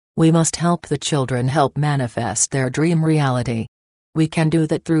We must help the children help manifest their dream reality. We can do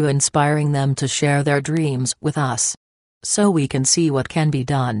that through inspiring them to share their dreams with us. So we can see what can be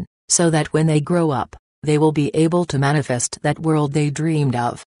done, so that when they grow up, they will be able to manifest that world they dreamed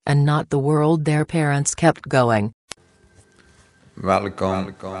of, and not the world their parents kept going.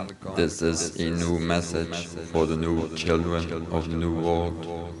 Welcome. This is a new message for the new children of the new world,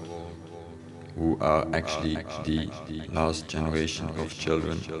 who are actually the last generation of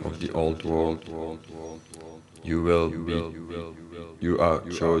children of the old world. You are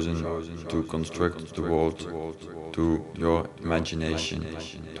chosen to construct the world to your imagination,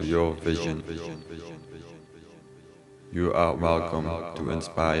 to your vision. You are welcome to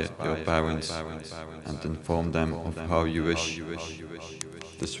inspire your parents and inform them of how you wish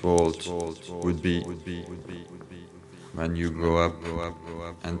this world would be when you grow up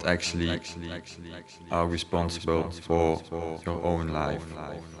and actually are responsible for your own life.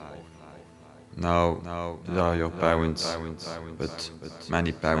 Now, they are your parents, but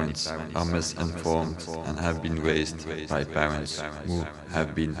many parents are misinformed and have been raised by parents who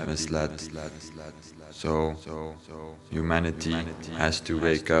have been misled. So, humanity has to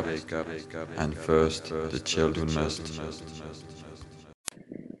wake up, and first the children must.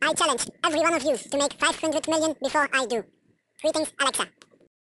 I challenge every one of you to make 500 million before I do. Greetings, Alexa.